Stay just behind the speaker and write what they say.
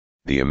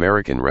The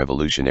American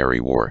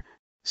Revolutionary War,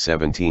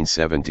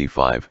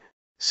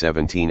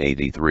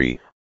 1775-1783,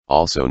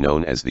 also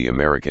known as the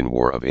American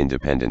War of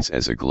Independence,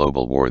 as a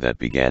global war that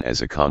began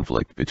as a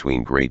conflict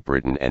between Great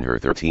Britain and her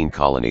 13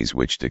 colonies,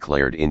 which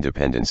declared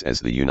independence as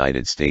the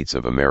United States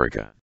of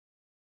America.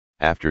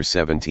 After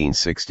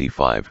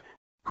 1765,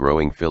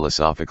 growing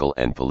philosophical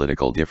and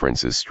political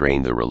differences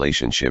strained the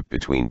relationship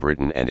between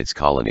Britain and its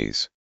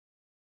colonies.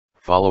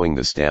 Following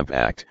the Stamp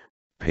Act,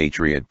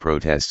 Patriot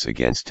protests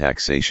against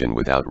taxation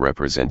without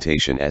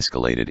representation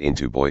escalated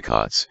into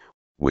boycotts,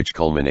 which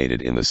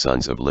culminated in the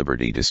Sons of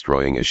Liberty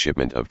destroying a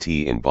shipment of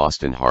tea in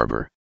Boston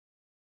Harbor.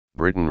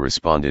 Britain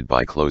responded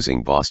by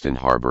closing Boston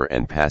Harbor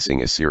and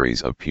passing a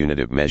series of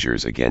punitive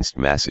measures against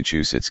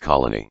Massachusetts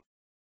colony.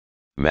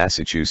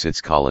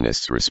 Massachusetts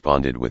colonists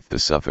responded with the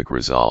Suffolk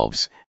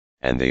Resolves,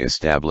 and they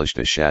established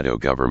a shadow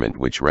government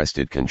which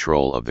wrested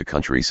control of the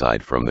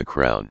countryside from the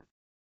Crown.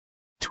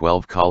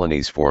 12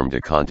 colonies formed a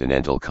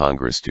Continental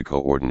Congress to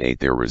coordinate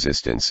their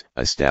resistance,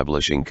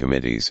 establishing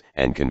committees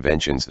and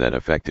conventions that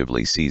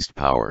effectively seized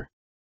power.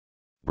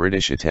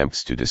 British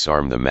attempts to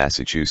disarm the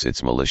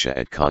Massachusetts militia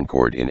at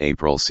Concord in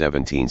April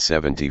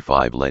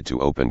 1775 led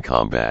to open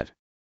combat.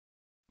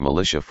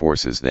 Militia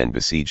forces then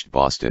besieged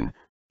Boston,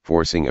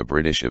 forcing a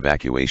British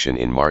evacuation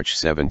in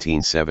March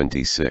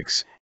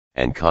 1776,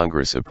 and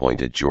Congress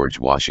appointed George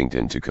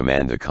Washington to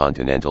command the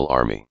Continental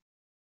Army.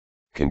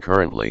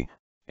 Concurrently,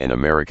 an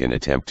American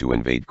attempt to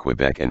invade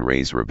Quebec and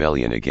raise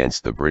rebellion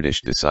against the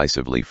British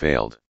decisively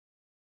failed.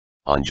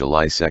 On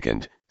July 2,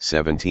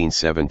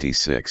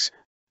 1776,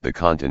 the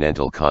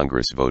Continental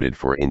Congress voted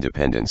for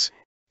independence,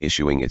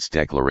 issuing its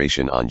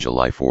declaration on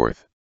July 4.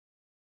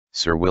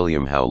 Sir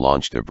William Howe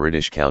launched a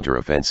British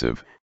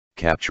counter-offensive,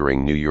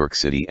 capturing New York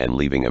City and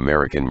leaving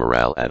American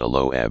morale at a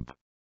low ebb.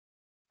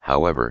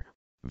 However,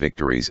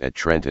 victories at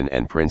Trenton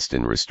and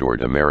Princeton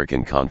restored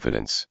American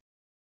confidence.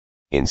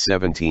 In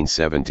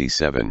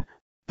 1777,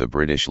 the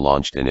British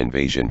launched an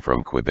invasion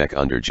from Quebec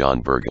under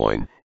John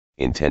Burgoyne,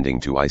 intending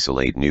to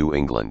isolate New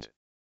England.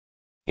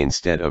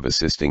 Instead of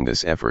assisting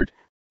this effort,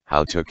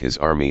 Howe took his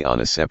army on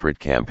a separate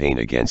campaign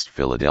against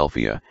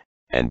Philadelphia,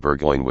 and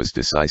Burgoyne was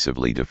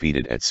decisively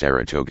defeated at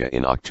Saratoga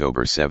in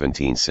October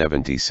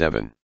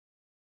 1777.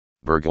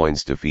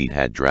 Burgoyne's defeat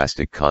had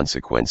drastic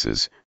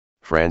consequences.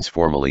 France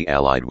formally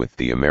allied with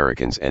the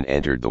Americans and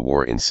entered the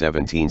war in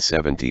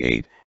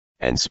 1778,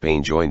 and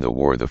Spain joined the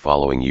war the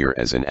following year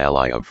as an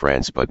ally of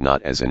France but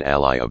not as an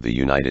ally of the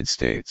United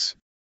States.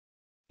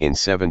 In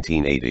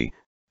 1780,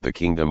 the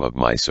Kingdom of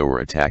Mysore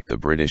attacked the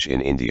British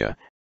in India,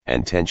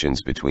 and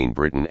tensions between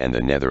Britain and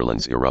the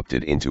Netherlands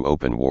erupted into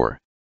open war.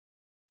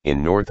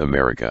 In North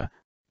America,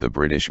 the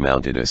British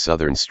mounted a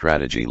southern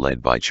strategy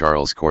led by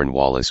Charles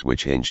Cornwallis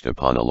which hinged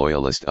upon a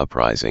loyalist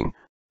uprising,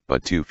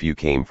 but too few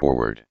came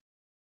forward.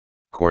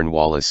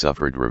 Cornwallis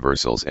suffered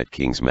reversals at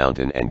Kings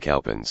Mountain and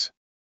Cowpens.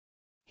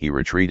 He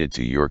retreated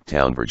to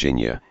Yorktown,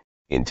 Virginia,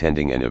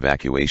 intending an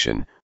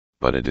evacuation,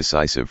 but a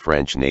decisive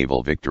French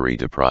naval victory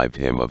deprived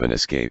him of an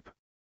escape.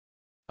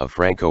 A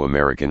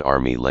Franco-American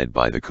army led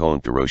by the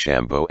Comte de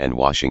Rochambeau and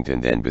Washington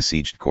then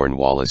besieged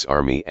Cornwallis'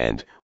 army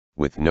and,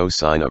 with no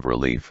sign of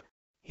relief,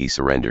 he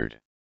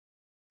surrendered.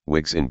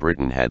 Whigs in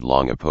Britain had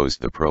long opposed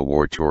the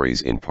pro-war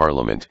Tories in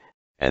Parliament,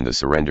 and the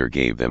surrender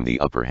gave them the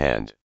upper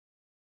hand.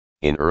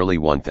 In early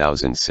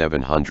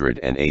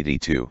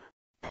 1782,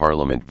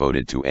 Parliament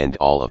voted to end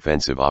all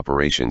offensive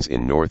operations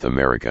in North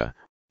America,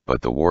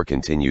 but the war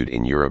continued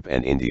in Europe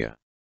and India.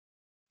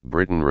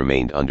 Britain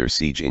remained under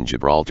siege in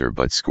Gibraltar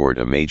but scored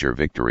a major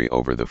victory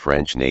over the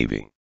French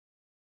Navy.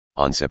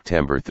 On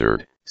September 3,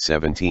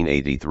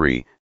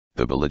 1783,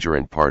 the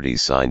belligerent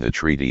parties signed the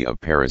Treaty of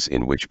Paris,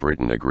 in which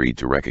Britain agreed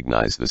to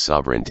recognize the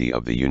sovereignty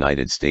of the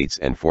United States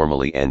and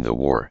formally end the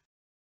war.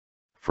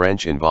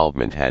 French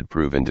involvement had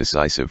proven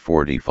decisive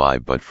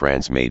 45, but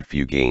France made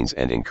few gains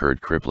and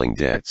incurred crippling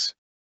debts.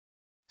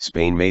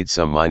 Spain made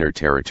some minor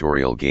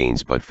territorial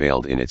gains but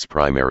failed in its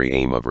primary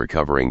aim of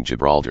recovering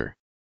Gibraltar.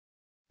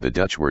 The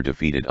Dutch were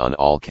defeated on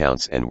all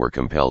counts and were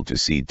compelled to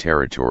cede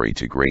territory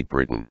to Great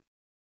Britain.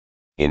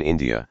 In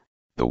India,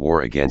 the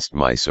war against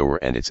Mysore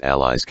and its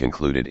allies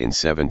concluded in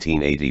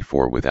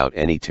 1784 without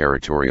any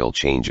territorial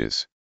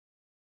changes.